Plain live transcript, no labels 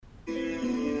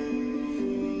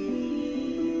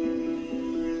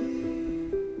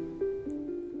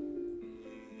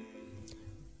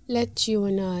Let you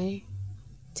and I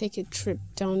take a trip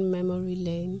down memory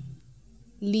lane,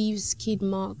 leave skid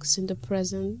marks in the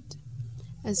present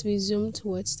as we zoom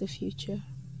towards the future,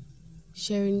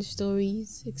 sharing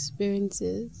stories,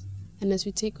 experiences, and as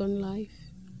we take on life,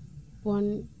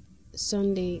 one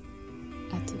Sunday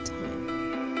at a time.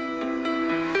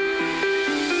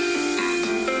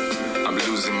 I'm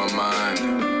losing my mind,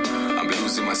 I'm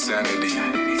losing my sanity,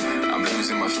 I'm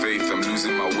losing my faith, I'm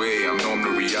losing my way, I'm numb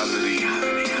to reality.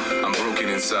 I'm broken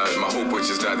inside, my hope was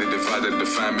just that they divided the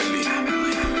family.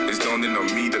 It's dawning on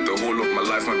me that the whole of my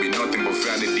life might be nothing but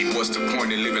vanity. What's the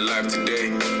point in living life today?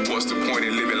 What's the point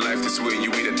in living life this way?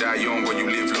 You either die young or you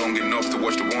live long enough to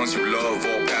watch the ones you love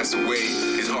all pass away.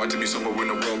 It's hard to be sober when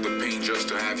the world of pain just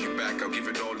to have you back. I'll give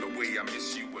it all away, I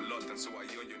miss you a lot and so I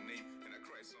yell your name and I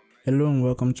cry some. Hello and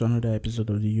welcome to another episode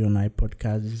of the You and I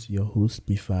podcast. This is your host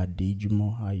Mifa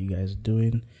Dejimo. How you guys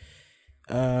doing?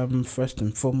 First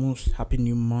and foremost, happy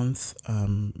new month.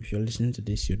 If you're listening to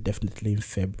this, you're definitely in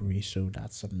February, so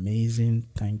that's amazing.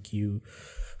 Thank you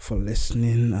for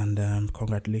listening, and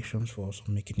congratulations for also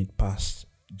making it past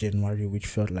January, which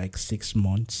felt like 6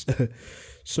 months.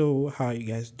 So how are you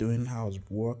guys doing? How's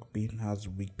work been? How's the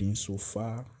week been so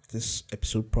far? This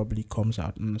episode probably comes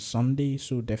out on a Sunday,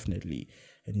 so definitely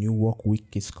a new work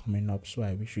week is coming up, so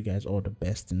I wish you guys all the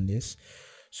best in this.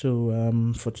 So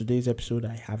for today's episode,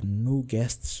 I have no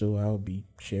guests, so I'll be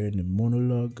sharing the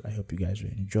monologue. I hope you guys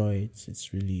will enjoy it.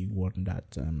 It's really one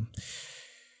that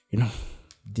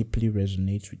deeply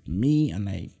resonates with me, and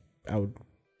I would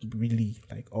really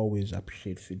always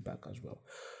appreciate feedback as well.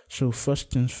 So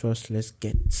first things first, let's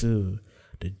get to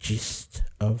the gist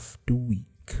of the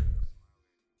week.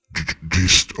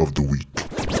 Gist of the week.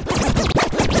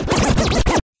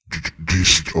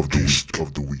 Gist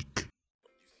of the week.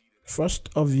 First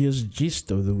obvious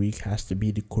gist of the week has to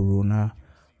be the coronavirus.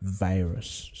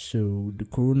 So the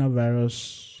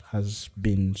coronavirus has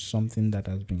been something that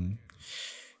has been,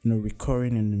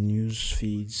 recurring in the news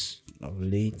feeds of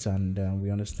late, and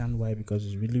we understand why, because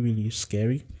it's really, really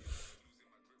scary.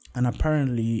 And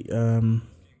apparently,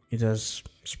 it has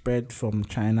spread from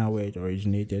China, where it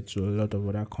originated, to a lot of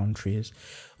other countries.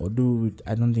 Although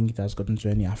I don't think it has gotten to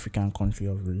any African country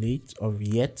of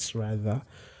yet.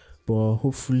 But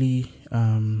hopefully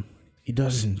it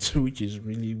doesn't, which is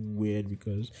really weird,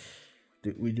 because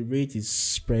with the rate it's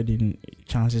spreading,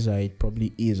 chances are it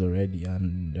probably is already,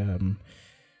 and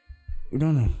we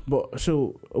don't know. But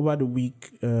so over the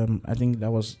week, I think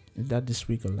that this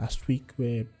week or last week,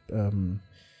 where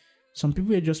some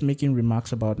people were just making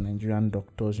remarks about Nigerian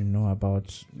doctors,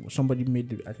 about somebody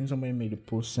made a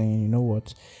post saying,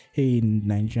 hey,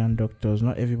 Nigerian doctors,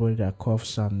 not everybody that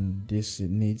coughs and this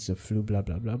needs a flu, blah,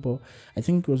 blah, blah. But I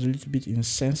think it was a little bit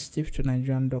insensitive to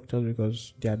Nigerian doctors,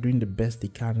 because they are doing the best they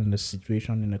can in the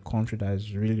situation in a country that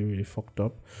is really, really fucked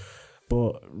up.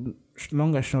 But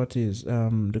long and short is,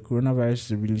 the coronavirus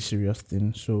is a really serious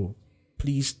thing, so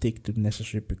please take the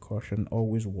necessary precaution.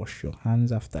 Always wash your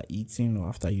hands after eating or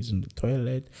after using the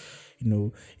toilet.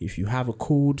 If you have a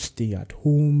cold, stay at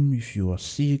home. If you are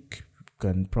sick, you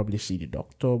can probably see the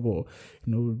doctor. But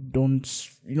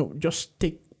just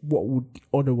take what would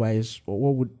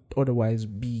otherwise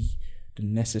be the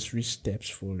necessary steps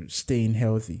for staying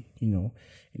healthy. In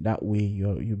that way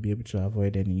you'll be able to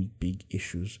avoid any big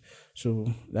issues.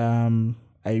 So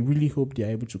I really hope they are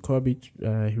able to curb it.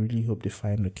 I really hope they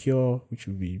find a cure, which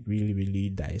will be really, really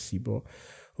dicey. But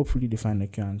hopefully they find a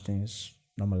cure and things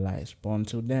normalize. But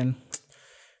until then,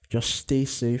 just stay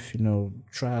safe.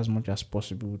 Try as much as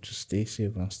possible to stay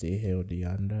safe and stay healthy.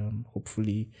 And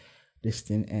hopefully this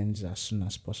thing ends as soon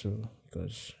as possible,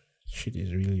 because shit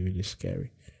is really, really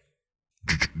scary.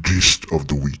 Gist of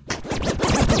the week.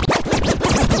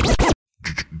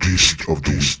 Gist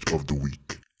of the week.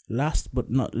 Last but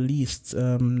not least,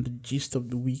 the gist of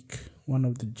the week, one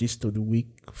of the gist of the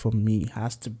week for me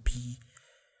has to be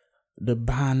the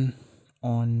ban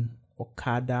on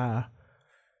Okada,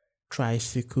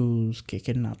 tricycles,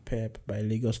 keke napep by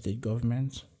Lagos State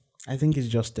government. I think it's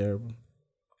just terrible.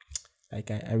 I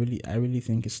really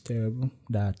think it's terrible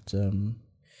that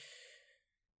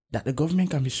the government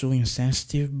can be so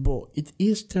insensitive, but it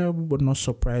is terrible but not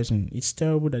surprising. It's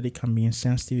terrible that they can be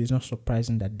insensitive. It's not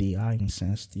surprising that they are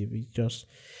insensitive. It's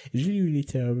really, really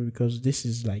terrible, because this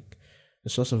is like a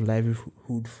source of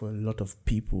livelihood for a lot of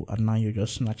people, and now you're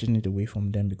just snatching it away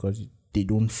from them because they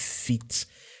don't fit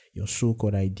your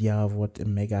so-called idea of what a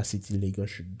mega city Lagos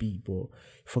should be, but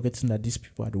forgetting that these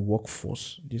people are the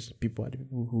workforce. These people are the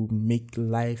people who make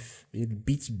life a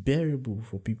bit bearable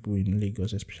for people in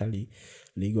Lagos, especially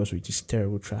Lagos, which is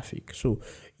terrible traffic. So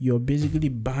you're basically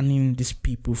banning these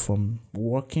people from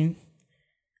working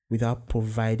without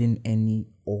providing any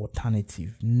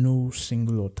alternative, no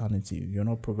single alternative. You're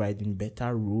not providing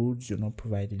better roads, you're not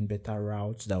providing better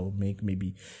routes that will make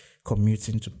maybe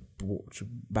commuting to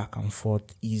back and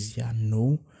forth easier.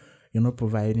 No, you're not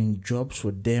providing jobs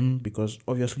for them, because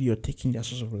obviously you're taking their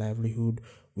source of livelihood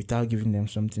without giving them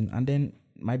something. And then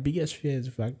my biggest fear is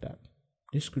the fact that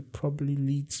this could probably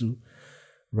lead to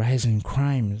rising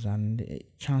crimes, and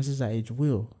chances are it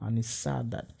will. And it's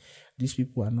sad that these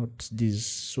people are not, these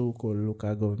so-called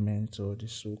local governments or the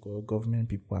so-called government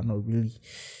people are not really,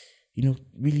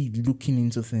 really looking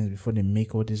into things before they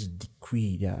make all this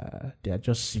decree. They are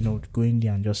just, going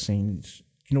there and just saying,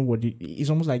 it's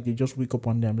almost like they just wake up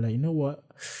on them like,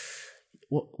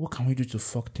 what can we do to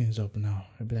fuck things up now?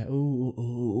 They'll be like,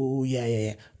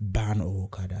 yeah, ban all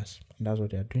Okadas. That's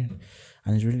what they're doing.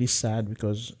 And it's really sad,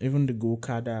 because even the Go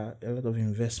Okada, a lot of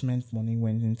investment money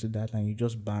went into that, and you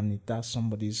just ban it. That's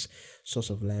somebody's source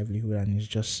of livelihood, and it's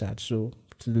just sad. So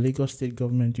to the Lagos state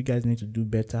government, you guys need to do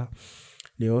better.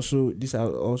 This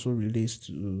also relates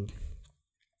to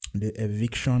the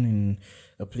eviction in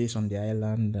a place on the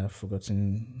island. I've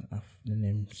forgotten, the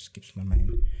name skips my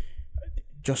mind.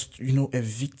 Just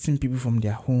evicting people from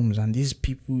their homes, and these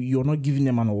people, you're not giving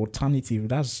them an alternative.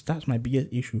 That's my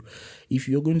biggest issue. If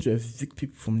you're going to evict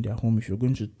people from their home, if you're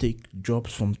going to take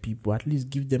jobs from people, at least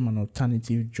give them an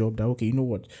alternative job. That, okay, you know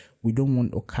what, we don't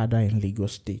want Okada in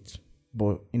Lagos State,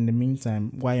 but in the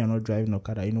meantime, while you're not driving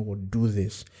Okada, you know what, do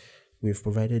this. We've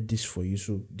provided this for you,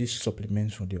 so this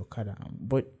supplements for the Okada.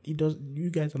 But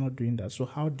you guys are not doing that. So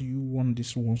how do you want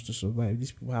these ones to survive?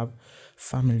 These people have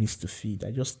families to feed. I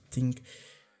just think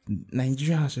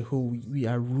Nigeria as a whole, we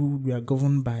are ruled, we are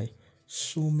governed by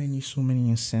so many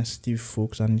insensitive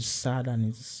folks, and it's sad and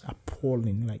it's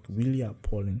appalling, like really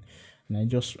appalling. And I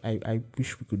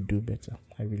wish we could do better.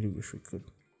 I really wish we could.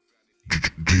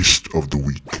 Gist of the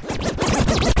week.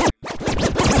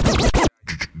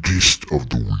 Gist of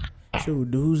the week. So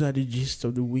those are the gist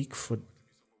of the week for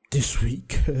this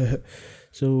week.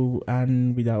 So,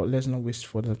 and let's not waste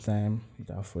further time.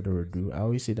 Without further ado, I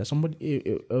always say that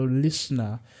a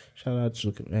listener, shout out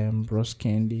to Bros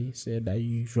Candy, said that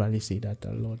you usually say that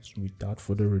a lot. Without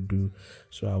further ado,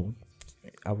 so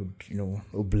I would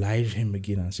oblige him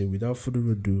again and say, without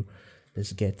further ado,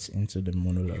 let's get into the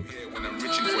monologue. When I'm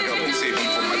reaching for help, I'm saving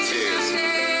for my tears.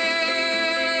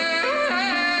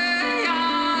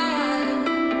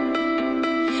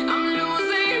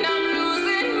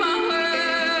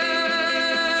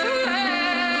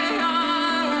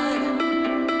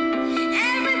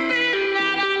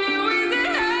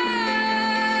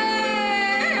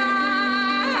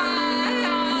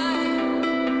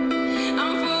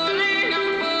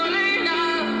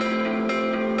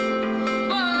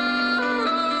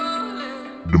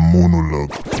 The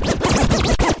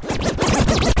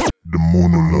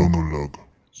monologue.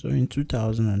 So in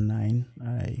 2009,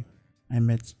 I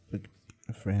met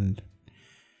a friend.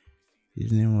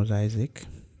 His name was Isaac.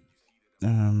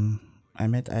 I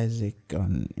met Isaac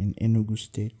in Enugu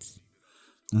State,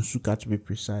 Nsukka to be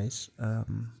precise. That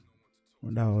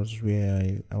was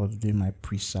where I was doing my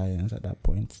pre-science at that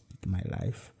point in my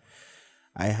life.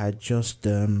 I had just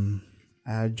been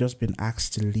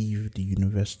asked to leave the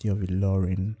University of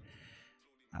Ilorin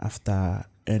after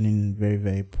earning very,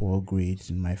 very poor grades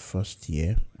in my first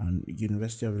year. And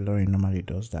University of Ilorin normally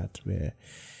does that, where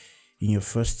in your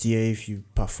first year, if you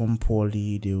perform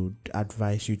poorly, they would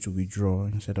advise you to withdraw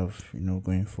instead of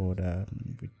going further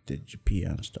with the GP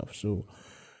and stuff. So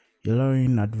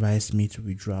Ilorin advised me to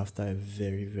withdraw after a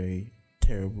very, very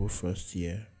terrible first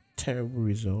year, terrible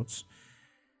results.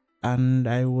 And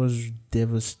I was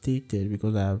devastated,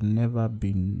 because I have never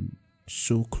been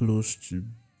so close to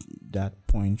that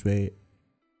point where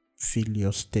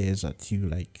failure stares at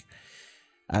you,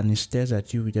 and it stares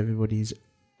at you with everybody's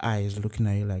eyes looking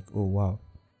at you like, oh wow,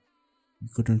 you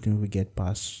couldn't even get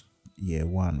past year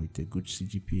one with a good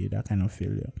CGPA, that kind of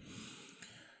failure.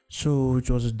 So it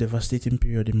was a devastating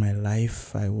period in my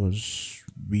life. I was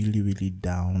really, really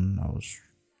down. I was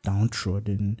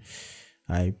downtrodden.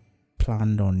 I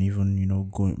planned on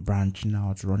even branching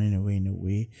out, running away in a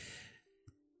way.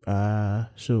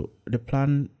 So the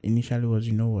plan initially was,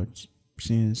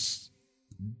 since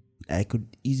I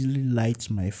could easily lie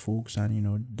to my folks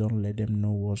and don't let them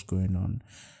know what's going on,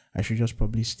 I should just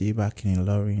probably stay back in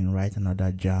Ilorin, write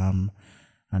another jam,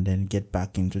 and then get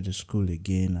back into the school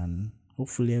again, and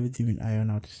hopefully everything will iron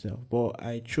out itself. But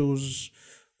I chose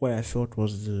what I felt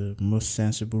was the most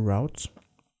sensible route.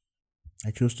 I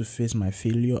chose to face my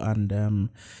failure, and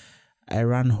I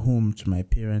ran home to my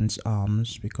parents'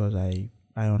 arms, because I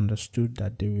understood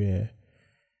that they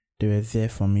they were there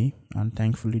for me, and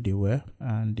thankfully they were,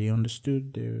 and they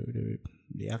understood.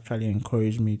 They actually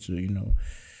encouraged me to,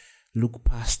 look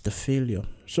past the failure.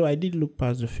 So I did look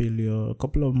past the failure. A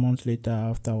couple of months later,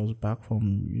 after I was back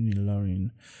from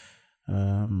Unilorin,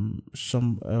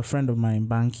 a friend of mine,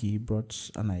 Banky,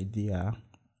 brought an idea,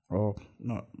 or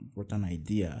not brought an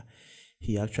idea.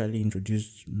 He actually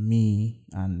introduced me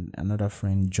and another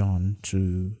friend, John,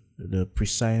 to the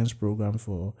pre-science program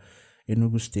for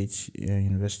Enugu State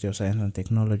University of Science and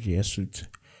Technology, ESUT,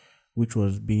 which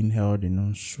was being held in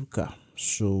Nsukka.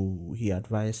 So he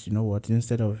advised,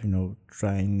 instead of,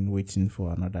 waiting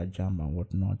for another jam and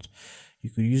whatnot, you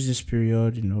could use this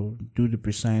period, do the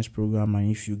pre-science program,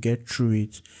 and if you get through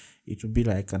it, it will be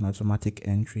like an automatic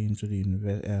entry into the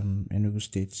Enugu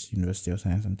State University of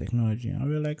Science and Technology. And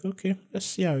we were like, okay, let's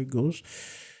see how it goes.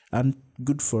 And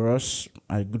good for us,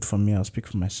 good for me, I'll speak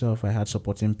for myself. I had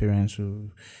supporting parents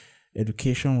who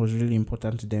education was really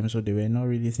important to them, so they were not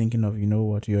really thinking of, you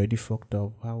already fucked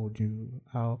up. How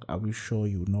are we sure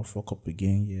you will not fuck up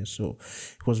again? Yeah, so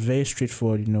it was very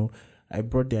straightforward. I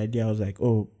brought the idea. I was like,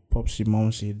 oh, Popsy,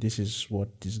 Momsy, this is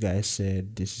what this guy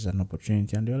said. This is an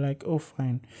opportunity, and they were like, oh,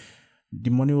 fine. The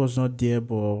money was not there,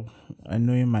 but I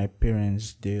know my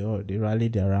parents, they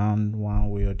rallied around one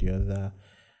way or the other,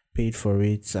 paid for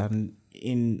it, and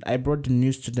I brought the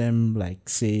news to them like,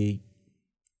 say,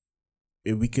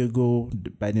 a week ago.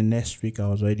 By the next week, I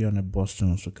was already on a bus to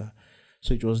Nsukka.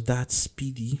 So it was that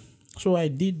speedy. So I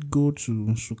did go to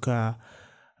Nsukka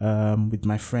with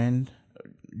my friend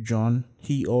John.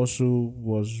 He also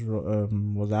was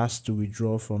asked to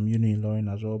withdraw from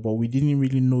Unilorin as well, but we didn't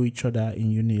really know each other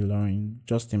in Unilorin,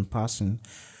 just in passing.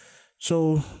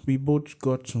 So we both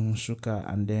got to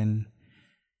Nsukka, and then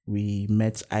we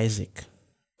met Isaac.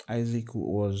 Isaac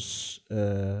was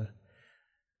an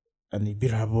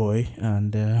Ibira boy,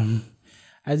 and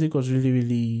Isaac was really,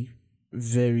 really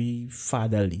very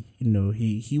fatherly.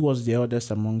 He was the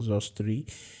eldest amongst us three.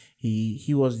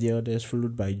 He was the eldest,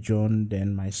 followed by John,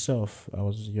 then myself. I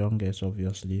was the youngest,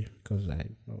 obviously, because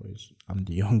I'm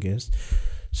the youngest.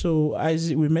 So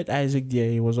we met Isaac there.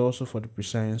 He was also for the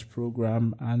pre-science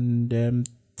program, and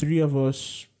three of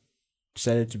us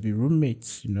decided to be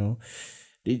roommates. In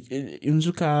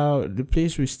Nsukka, the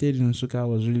place we stayed in Nsukka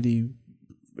was really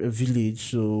a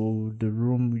village, so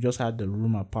we just had the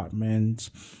room apartment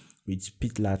with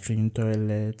pit latrine,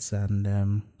 toilets,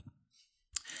 and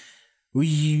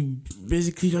we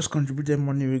basically just contributed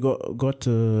money. We got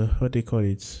what they call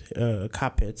it,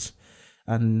 carpet,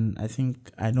 and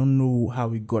I don't know how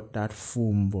we got that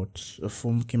foam, but a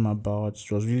foam came about.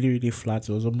 It was really, really flat.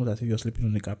 It was almost as if you're sleeping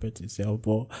on the carpet itself,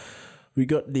 but we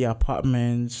got the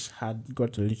apartments,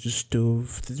 got a little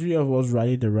stove. The three of us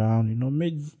rallied around,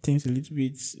 made things a little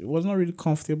bit. It was not really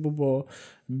comfortable, but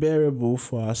bearable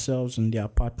for ourselves in the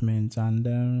apartment,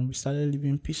 and we started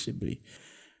living peaceably.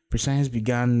 Pre-science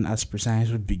began as pre-science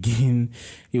would begin.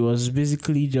 It was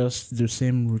basically just the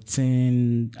same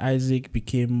routine. Isaac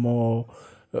became more.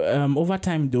 Over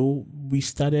time, though, we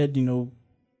started,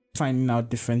 finding out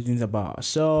different things about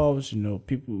ourselves.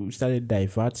 People started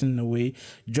diverting away.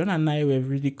 John and I were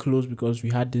really close because we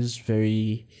had this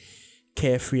very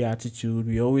carefree attitude.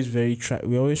 We're always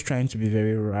trying to be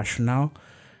very rational,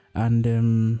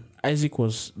 and Isaac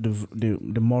was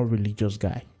the more religious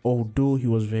guy. Although he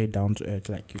was very down to earth,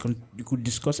 like you could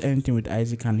discuss anything with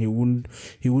Isaac and he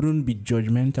wouldn't be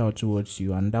judgmental towards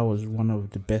you, and that was one of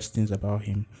the best things about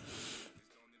him.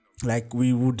 Like,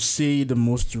 we would say the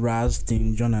most raz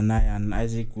thing, John and I, and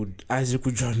Isaac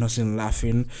would join us in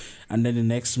laughing, and then the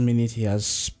next minute he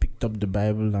has picked up the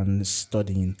Bible and is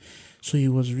studying. So he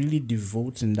was really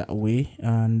devout in that way,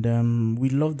 and we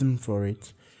loved him for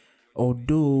it.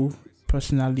 Although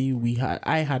personally,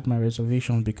 I had my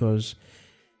reservations because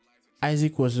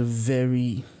Isaac was a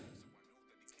very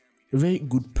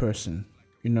good person.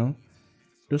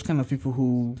 Those kind of people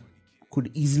who could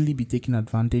easily be taken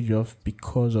advantage of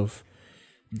because of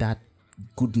that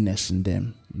goodness in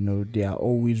them. They are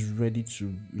always ready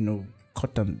to,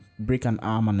 cut and break an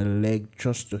arm and a leg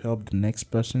just to help the next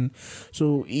person.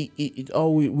 So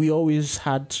we always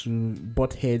had to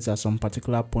butt heads at some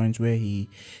particular point where he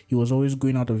was always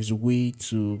going out of his way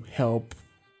to help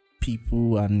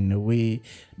people, and in a way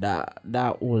that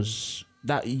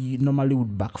he normally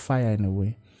would backfire in a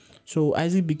way. So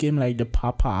Isaac became like the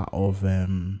papa of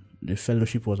the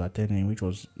fellowship was attending, which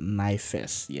was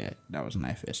NIFES. Yeah, that was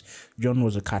NIFES. John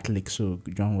was a Catholic, so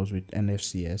John was with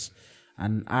NFCS,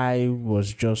 and I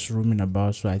was just roaming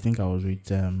about. So I think I was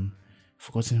with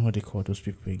forgotten what they call those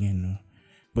people again. No?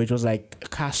 but it was like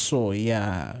Castle,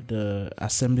 yeah, the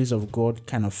Assemblies of God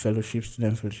kind of fellowship,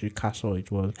 student fellowship, Castle.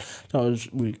 That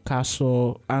was with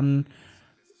Castle, and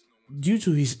due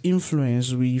to his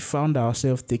influence, we found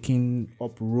ourselves taking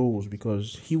up roles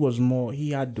because he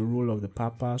had the role of the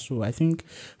Papa. So I think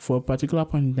for a particular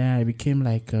point in time, I became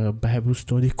like a Bible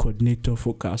study coordinator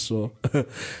for Castle.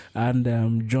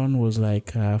 And John was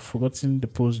like, forgotten the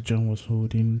post John was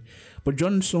holding. But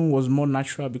John's own was more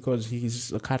natural because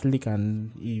he's a Catholic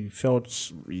and he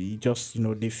just,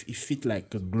 it fit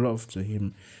like a glove to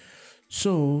him.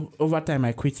 So over time,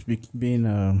 I quit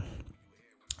being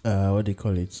what they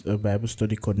call it, a Bible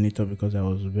study coordinator, because I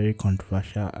was very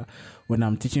controversial. When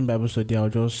I'm teaching Bible study, I'll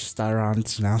just start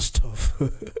ranting and stuff.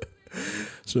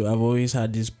 So I've always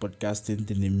had this podcasting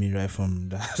thing in me right from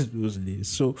those days.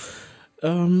 So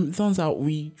turns out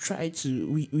we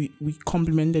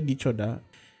complimented each other.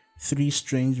 3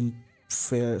 strange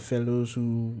fellows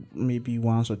who maybe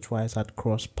once or twice had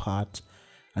crossed paths,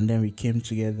 and then we came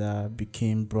together,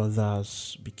 became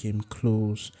brothers, became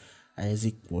close.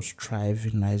 Isaac was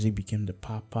thriving. Isaac became the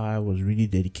Papa. Was really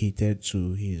dedicated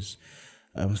to his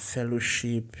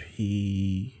fellowship.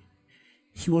 He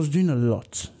was doing a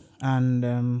lot,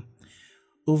 and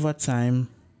over time,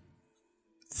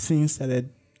 things started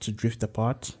to drift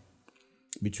apart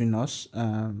between us.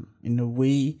 In a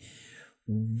way,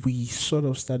 we sort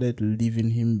of started leaving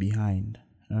him behind.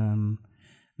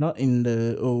 Not in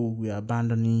the we're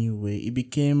abandoning you way. It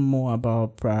became more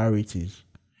about priorities.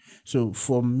 So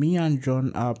for me and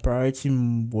John, our priority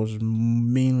was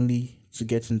mainly to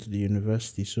get into the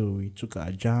university. So we took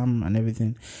our JAM and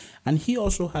everything. And he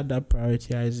also had that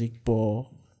priority, Isaac, but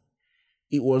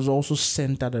it was also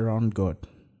centered around God.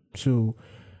 So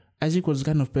Isaac was the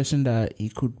kind of person that he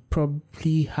could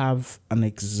probably have an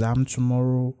exam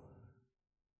tomorrow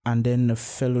and then a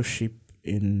fellowship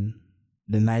in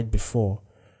the night before.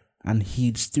 And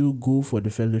he'd still go for the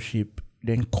fellowship,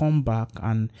 then come back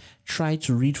and try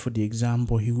to read for the exam,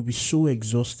 but he would be so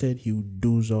exhausted he would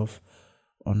doze off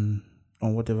on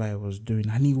whatever I was doing.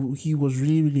 And he was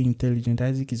really, really intelligent.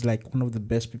 Isaac is like one of the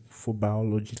best people for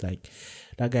biology. Like,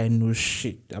 that guy knows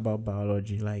shit about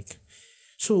biology. Like,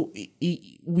 so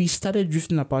we started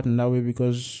drifting apart in that way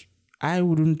because I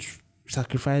wouldn't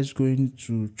sacrifice going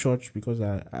to church because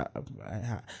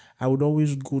I would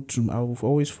always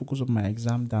focus on my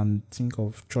exam than think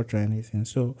of church or anything.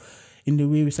 So in the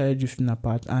way we started drifting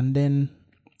apart, and then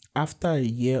after a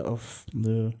year of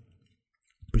the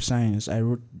pre-science, I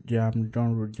wrote JAM,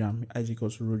 John wrote JAM, Isaac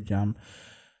also wrote JAM.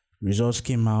 Results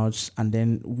came out, and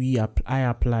then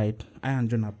I and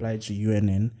John applied to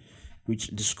UNN, which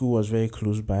the school was very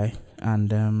close by,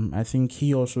 and I think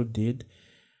he also did.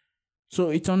 So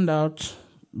it turned out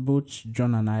both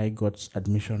John and I got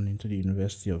admission into the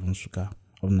University of Nsukka,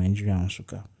 of Nigeria,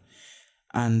 Nsukka.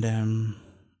 And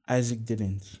Isaac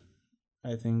didn't.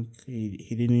 I think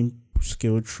he didn't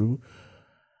scale through.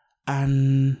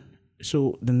 And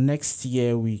so the next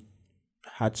year we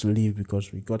had to leave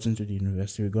because we got into the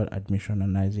university, we got admission,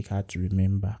 and Isaac had to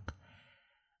remain back.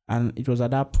 And it was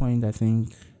at that point, I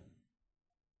think,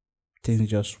 things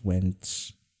just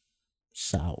went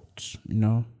south,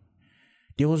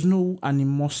 There was no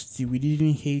animosity. We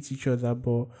didn't hate each other,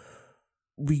 but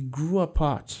we grew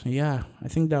apart. Yeah, I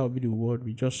think that would be the word.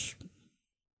 We just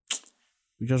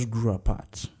grew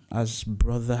apart as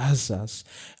brothers. As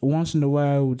once in a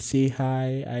while, I would say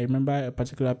hi. I remember a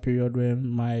particular period when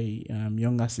my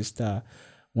younger sister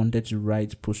wanted to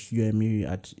write post UME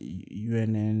at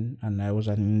UNN, and I was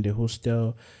in the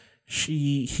hostel.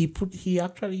 He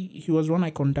was one I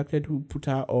contacted who put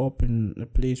her up in a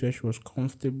place where she was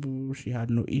comfortable. She had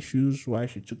no issues while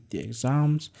she took the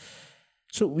exams.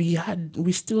 So we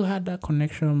still had that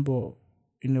connection, but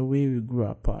in a way we grew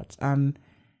apart. And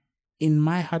in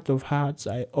my heart of hearts,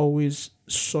 I always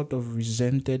sort of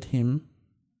resented him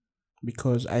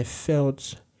because I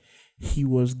felt he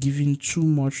was giving too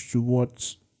much to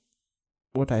what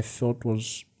I felt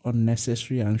was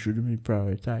unnecessary and shouldn't be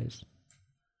prioritized.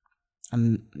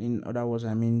 And in other words,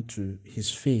 I mean to his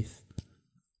faith.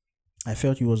 I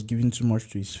felt he was giving too much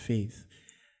to his faith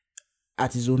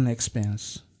at his own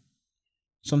expense.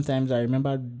 Sometimes I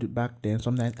remember back then,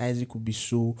 sometimes Isaac would be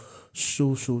so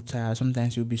tired.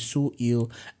 Sometimes he would be so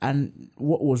ill. And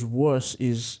what was worse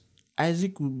is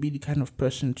Isaac would be the kind of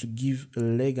person to give a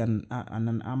leg and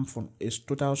an arm for a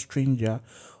total stranger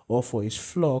or for his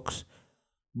flocks.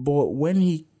 But when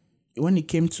it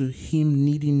came to him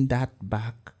needing that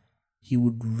back, he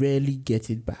would rarely get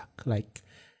it back. Like,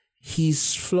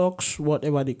 his flocks,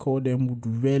 whatever they call them,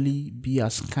 would rarely be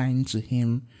as kind to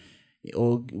him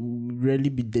or really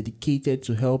be dedicated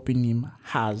to helping him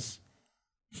as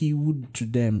he would to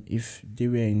them if they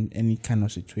were in any kind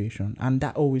of situation. And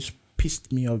that always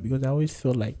pissed me off because I always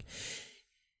felt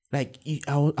I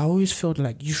always felt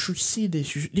like you should see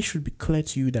this. This should be clear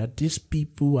to you that these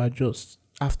people are just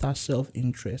after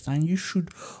self-interest, and you should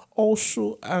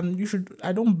also, I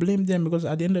don't blame them because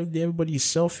at the end of the day, everybody is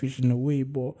selfish in a way,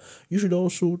 but you should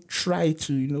also try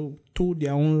to, toe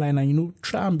their own line and,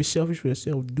 try and be selfish for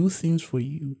yourself, do things for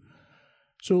you.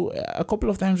 So a couple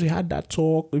of times we had that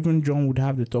talk, even John would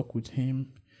have the talk with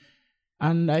him.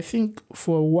 And I think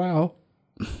for a while,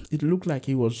 it looked like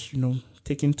he was,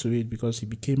 taken to it because he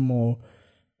became more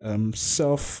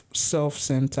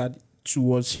self-centered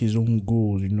towards his own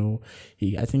goals.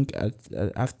 I think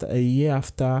after a year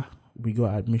after we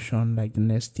got admission, like the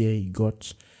next year he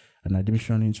got an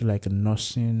admission into like a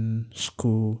nursing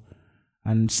school,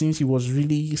 and since he was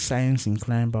really science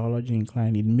inclined, biology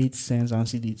inclined, it made sense. And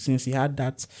since he had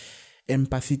that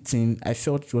empathy thing, I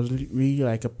felt it was really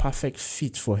like a perfect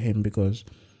fit for him because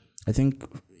I think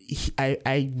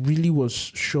I really was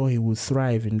sure he would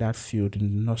thrive in that field, in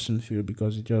the nursing field,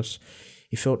 because it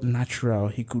felt natural.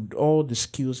 He could, all the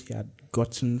skills he had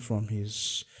gotten from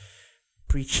his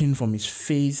preaching, from his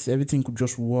faith, everything could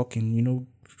just work in,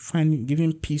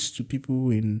 giving peace to people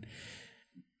in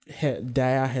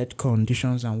dire health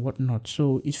conditions and whatnot.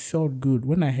 So it felt good.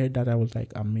 When I heard that, I was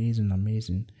like,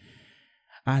 amazing.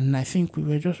 And I think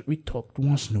we talked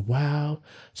once in a while.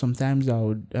 Sometimes I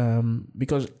would,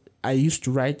 because I used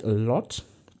to write a lot.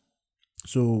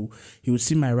 So he would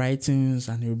see my writings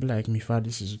and he would be like, Mifa,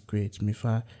 this is great.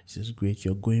 Mifa, this is great.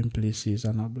 You're going places.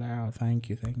 And I'll be like, oh, thank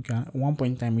you. And at one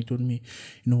point in time, he told me,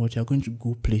 you know what, you're going to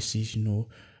go places,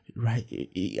 right.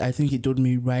 I think he told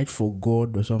me write for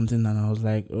God or something. And I was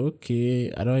like,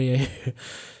 okay, I don't hear.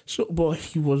 So, but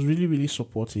he was really, really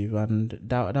supportive. And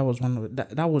that was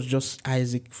that was just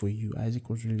Isaac for you. Isaac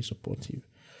was really supportive.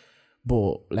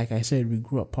 But like I said, we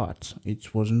grew apart. The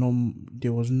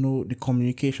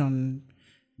communication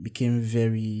became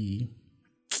very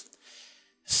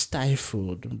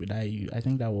stifled. I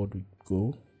think that word would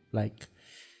go. Like,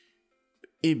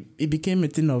 it became a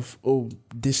thing of,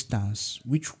 distance,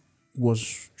 which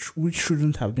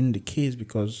shouldn't have been the case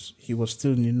because he was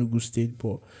still in Enugu State,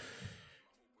 but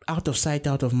out of sight,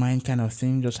 out of mind kind of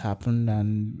thing just happened,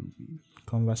 and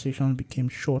conversations became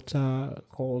shorter,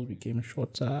 calls became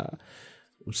shorter.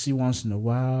 We'll see once in a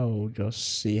while, we'll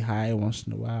just say hi once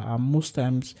in a while. And most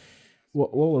times,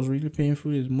 what was really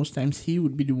painful is most times he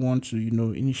would be the one to,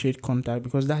 initiate contact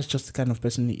because that's just the kind of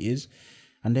person he is.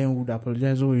 And then would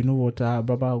apologize, oh, you know what,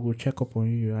 Baba, I'll go check up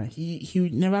on you. And he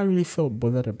never really felt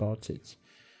bothered about it.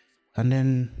 And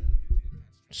then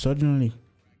suddenly,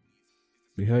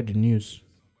 we heard the news.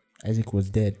 Isaac was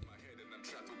dead.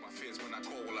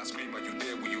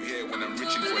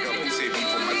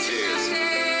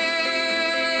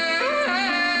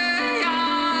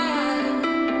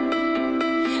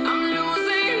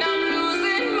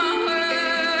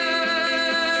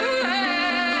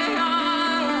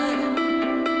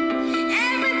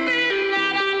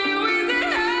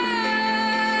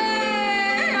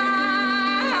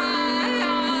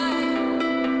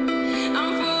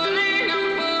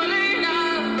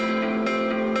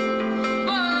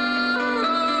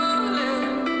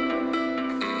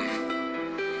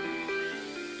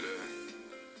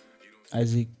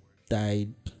 Isaac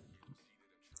died,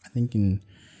 I think, in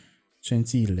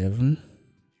 2011.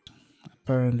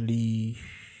 Apparently,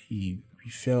 he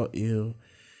fell ill.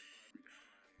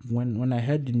 When I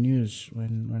heard the news,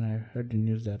 when I heard the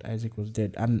news that Isaac was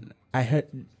dead, and I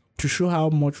heard, to show how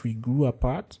much we grew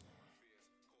apart,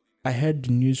 I heard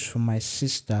the news from my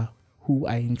sister, who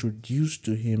I introduced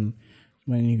to him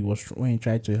when he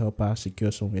tried to help her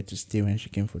secure somewhere to stay when she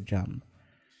came for JAMB.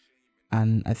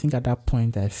 And I think at that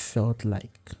point I felt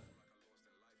like,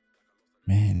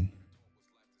 man,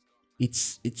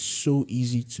 it's so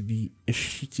easy to be a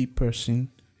shitty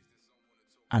person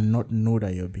and not know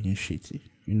that you're being shitty,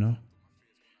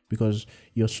 because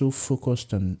you're so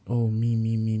focused on,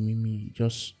 me.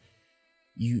 Just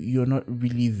you're not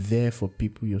really there for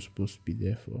people you're supposed to be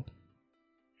there for.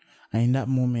 And in that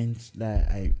moment that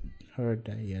I heard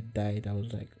that he had died, I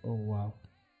was like, oh wow.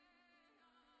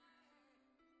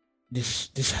 This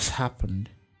has happened.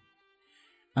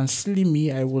 And silly me,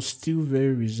 I was still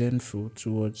very resentful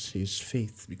towards his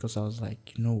faith because I was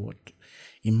like, you know what?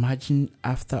 Imagine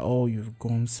after all you've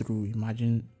gone through,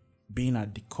 imagine being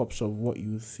at the cups of what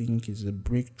you think is a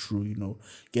breakthrough,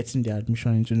 getting the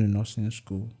admission into the nursing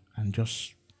school and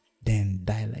just then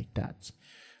die like that.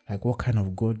 Like, what kind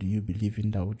of God do you believe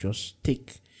in that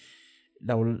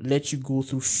will let you go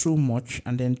through so much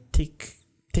and then take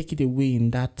it away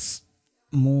in that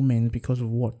moment because of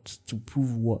what? To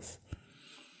prove worth.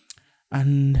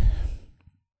 And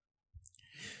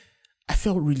I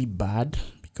felt really bad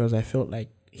because I felt like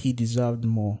he deserved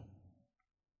more.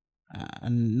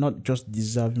 And not just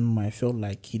deserving more, I felt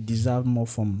like he deserved more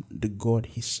from the God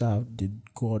he served, the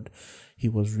God he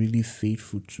was really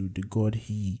faithful to, the God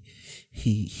he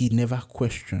never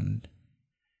questioned.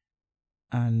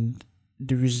 And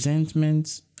the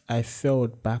resentment I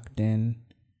felt back then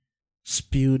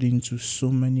spilled into so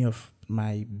many of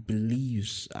my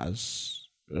beliefs as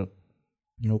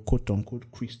quote unquote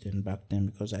Christian back then,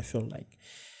 because I felt like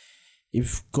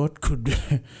if God could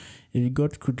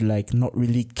like not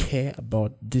really care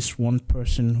about this one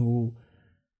person who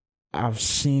I've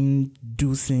seen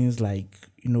do things like,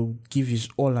 give his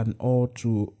all and all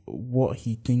to what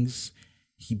he thinks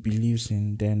he believes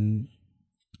in, then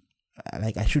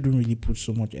like I shouldn't really put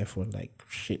so much effort, like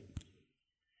shit.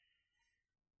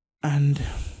 And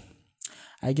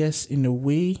I guess in a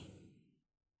way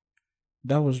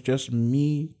that was just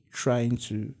me trying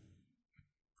to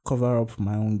cover up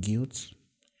my own guilt,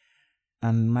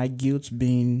 and my guilt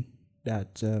being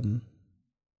that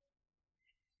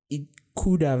it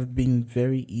could have been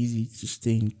very easy to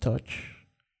stay in touch,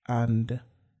 and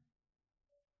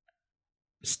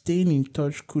staying in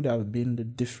touch could have been the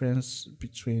difference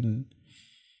between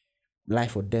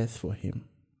life or death for him.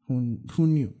 Who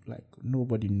knew? Like,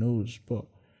 nobody knows. But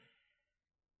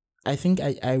I think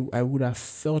I would have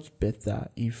felt better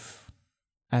if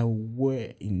I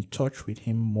were in touch with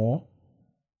him more,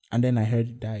 and then I heard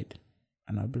he died,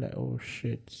 and I'd be like, oh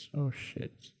shit.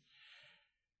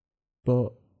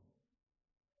 But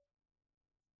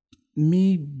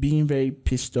me being very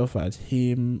pissed off at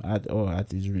him,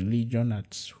 at his religion,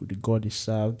 at who the God he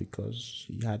served, because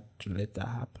he had to let that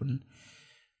happen,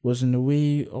 was in a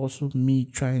way also me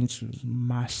trying to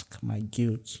mask my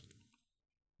guilt.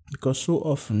 Because so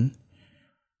often,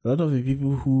 a lot of the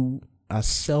people who are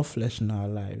selfless in our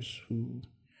lives,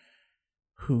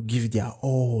 who give their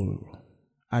all,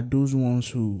 are those ones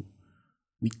who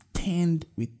we tend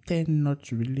not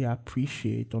to really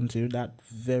appreciate until that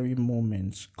very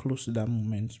moment, close to that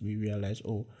moment, we realize,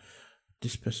 oh,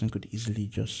 this person could easily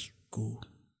just go.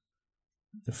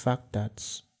 The fact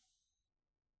that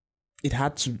it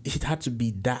had to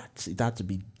be death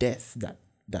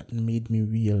that made me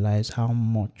realize how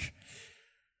much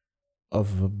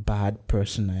of a bad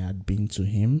person I had been to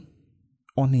him,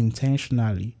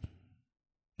 unintentionally.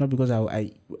 Not because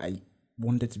I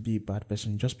wanted to be a bad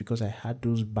person, just because I had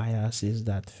those biases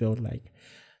that felt like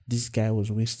this guy was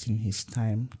wasting his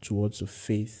time towards a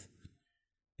faith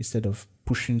instead of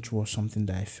pushing towards something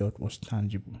that I felt was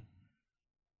tangible.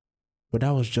 But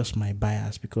that was just my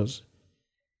bias, because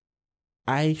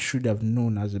I should have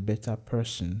known as a better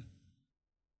person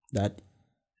that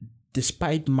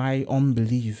despite my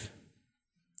unbelief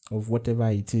of whatever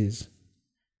it is,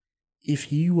 if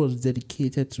he was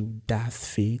dedicated to that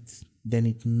faith, then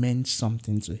it meant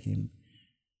something to him.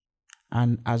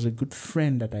 And as a good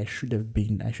friend that I should have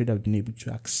been able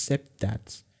to accept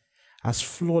that, as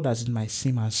flawed as it might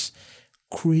seem, as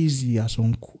crazy,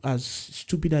 as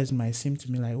stupid as it might seem to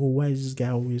me, like, oh, why is this guy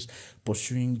always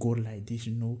pursuing God like this?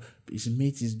 His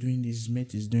mate is doing this, his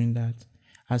mate is doing that.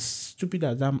 As stupid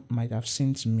as that might have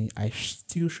seemed to me, I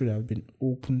still should have been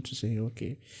open to saying,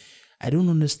 okay, I don't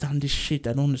understand this shit.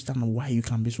 I don't understand why you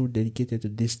can be so dedicated to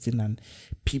this thing and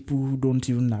people who don't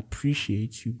even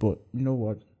appreciate you. But you know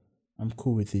what? I'm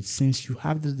cool with it. Since you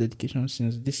have this dedication,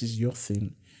 since this is your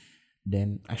thing,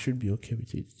 then I should be okay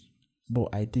with it.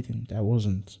 But I didn't. I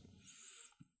wasn't.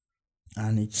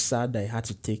 And it's sad that I had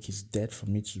to take his death for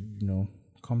me to,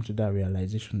 come to that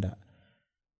realization that,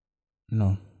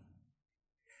 no,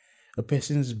 a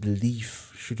person's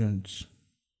belief shouldn't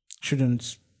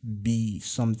be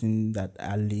something that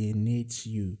alienates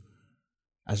you,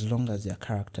 as long as their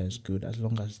character is good, as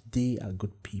long as they are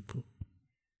good people.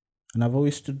 And I've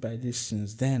always stood by this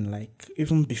since then. Like,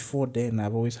 even before then,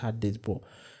 I've always had this, but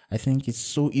I think it's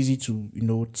so easy to,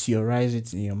 theorize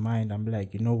it in your mind and be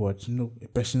like, you know what, a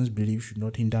person's belief should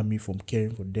not hinder me from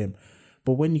caring for them.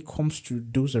 But when it comes to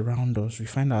those around us, we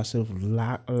find ourselves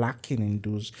lacking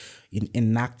in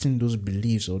enacting those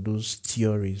beliefs or those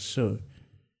theories. So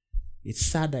it's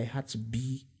sad I had to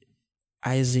be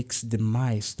Isaac's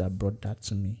demise that brought that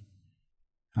to me.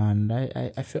 And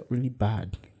I felt really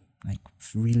bad. Like,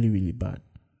 really, really bad.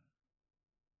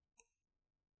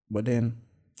 But then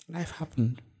life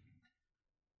happened.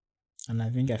 And I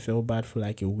think I felt bad for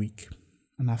like a week.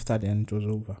 And after then, it was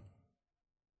over.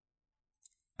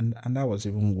 And that was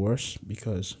even worse,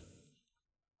 because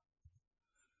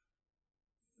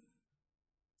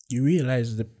you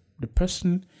realize the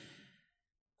person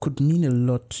could mean a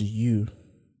lot to you,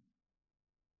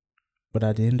 but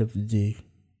at the end of the day,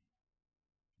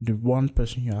 the one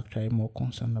person you're actually more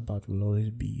concerned about will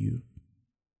always be you.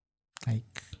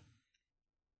 Like,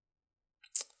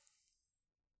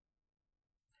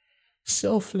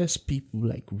 selfless people,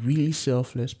 like really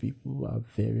selfless people, are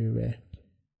very rare.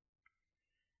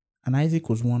 And Isaac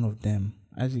was one of them.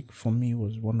 Isaac, for me,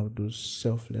 was one of those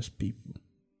selfless people.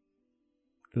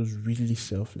 Those really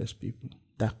selfless people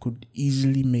that could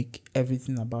easily make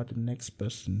everything about the next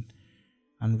person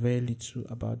and very little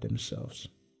about themselves.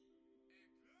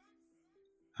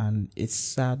 And it's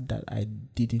sad that I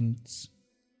didn't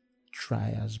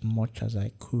try as much as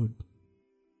I could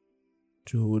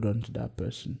to hold on to that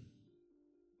person.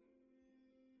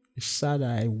 It's sad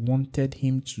that I wanted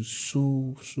him to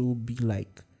so be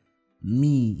like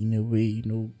me in a way,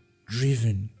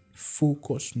 driven,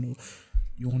 focused,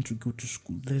 you want to go to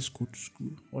school, let's go to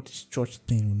school. What is church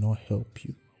thing will not help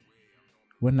you.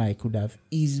 When I could have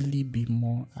easily been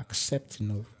more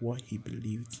accepting of what he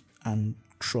believed and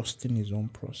trusting his own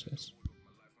process.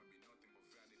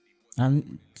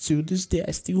 And to this day,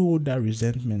 I still hold that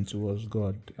resentment towards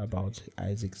God about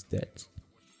Isaac's death.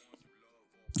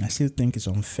 I still think it's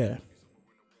unfair.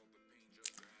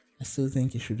 I still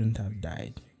think he shouldn't have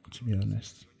died, to be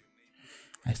honest.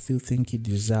 I still think he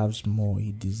deserves more.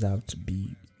 He deserved to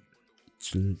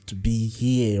be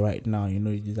here right now. He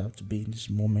deserved to be in this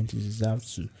moment. He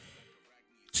deserves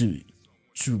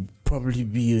to probably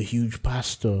be a huge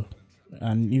pastor.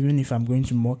 And even if I'm going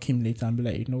to mock him later and be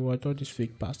like, you know what, all these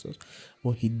fake pastors,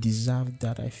 but he deserved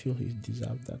that. I feel he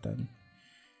deserved that, and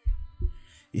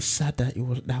it's sad that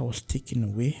that was taken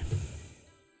away.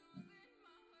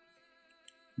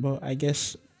 But I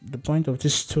guess the point of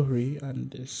this story and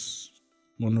this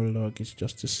monologue is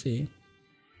just to say,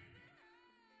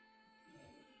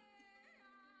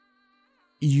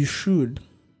 you should,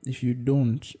 if you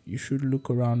don't, you should look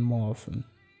around more often.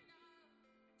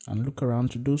 And look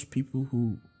around to those people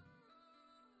who,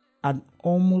 at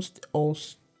almost all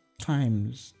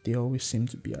times, they always seem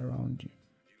to be around you.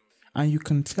 And you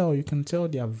can tell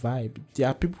their vibe. There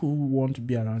are people who want to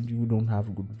be around you who don't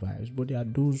have good vibes, but there are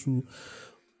those who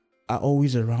are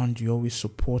always around you, always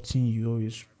supporting you,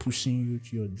 always pushing you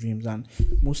to your dreams. And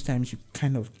most times you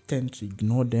kind of tend to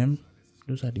ignore them.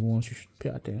 Those are the ones you should pay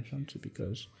attention to,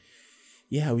 because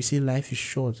we say life is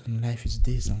short and life is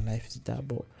this and life is that,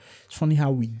 but it's funny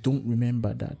how we don't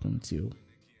remember that until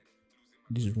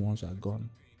these ones are gone.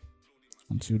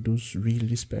 Until those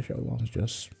really special ones,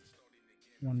 just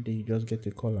one day you just get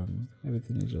a call and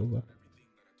everything is over.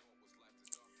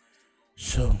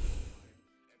 So,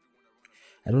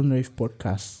 I don't know if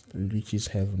podcast reaches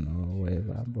heaven or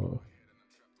whatever, but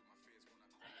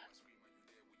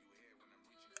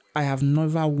I have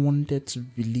never wanted to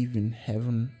believe in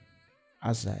heaven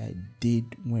as I did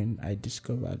when I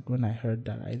heard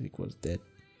that Isaac was dead.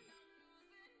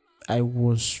 I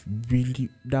was really,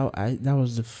 that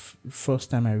was the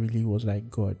first time I really was like,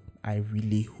 God, I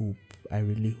really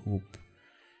hope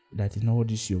that in all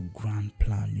this your grand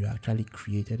plan, you actually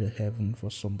created a heaven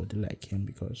for somebody like him,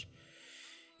 because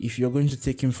if you're going to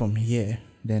take him from here,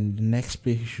 then the next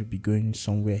place he should be going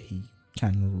somewhere he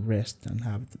can rest and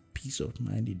have the peace of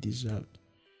mind he deserved.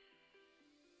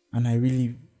 And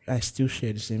I still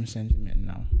share the same sentiment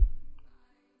now.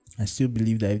 I still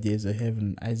believe that if there's a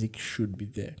heaven, Isaac should be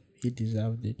there. He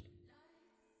deserved it.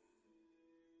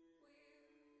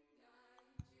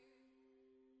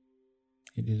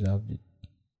 He deserved it.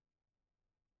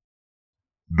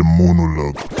 The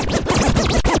monologue.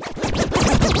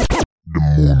 The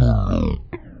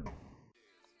monologue.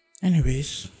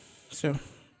 Anyways, so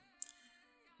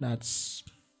that's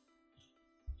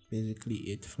basically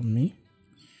it for me.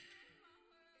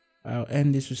 I'll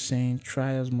end this with saying,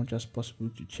 try as much as possible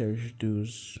to cherish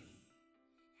those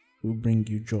who bring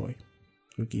you joy,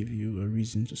 who give you a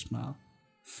reason to smile.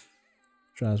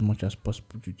 Try as much as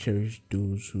possible to cherish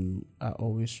those who are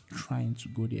always trying to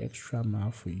go the extra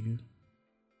mile for you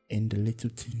in the little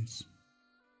things.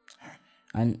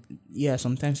 And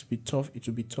sometimes it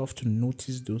will be tough to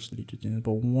notice those little things,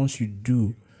 but once you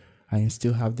do and you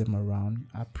still have them around,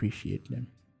 appreciate them.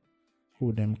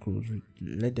 Hold them close.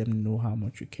 Let them know how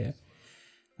much you care.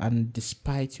 And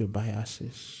despite your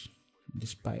biases,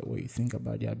 despite what you think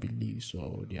about their beliefs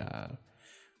or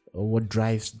what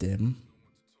drives them,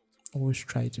 always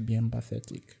try to be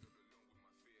empathetic.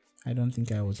 I don't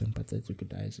think I was empathetic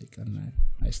with Isaac, and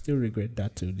I still regret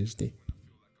that till this day.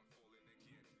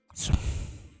 So,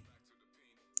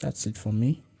 that's it for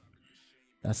me.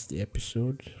 That's the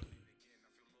episode.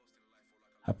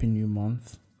 Happy New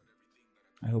Month.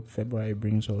 I hope February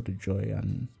brings all the joy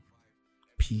and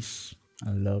peace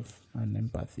and love and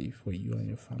empathy for you and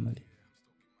your family.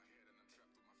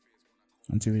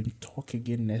 Until we talk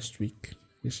again next week,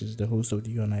 this is the host of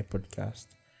the You and I podcast,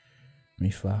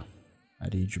 Mifa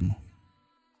Adejumo.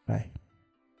 Bye.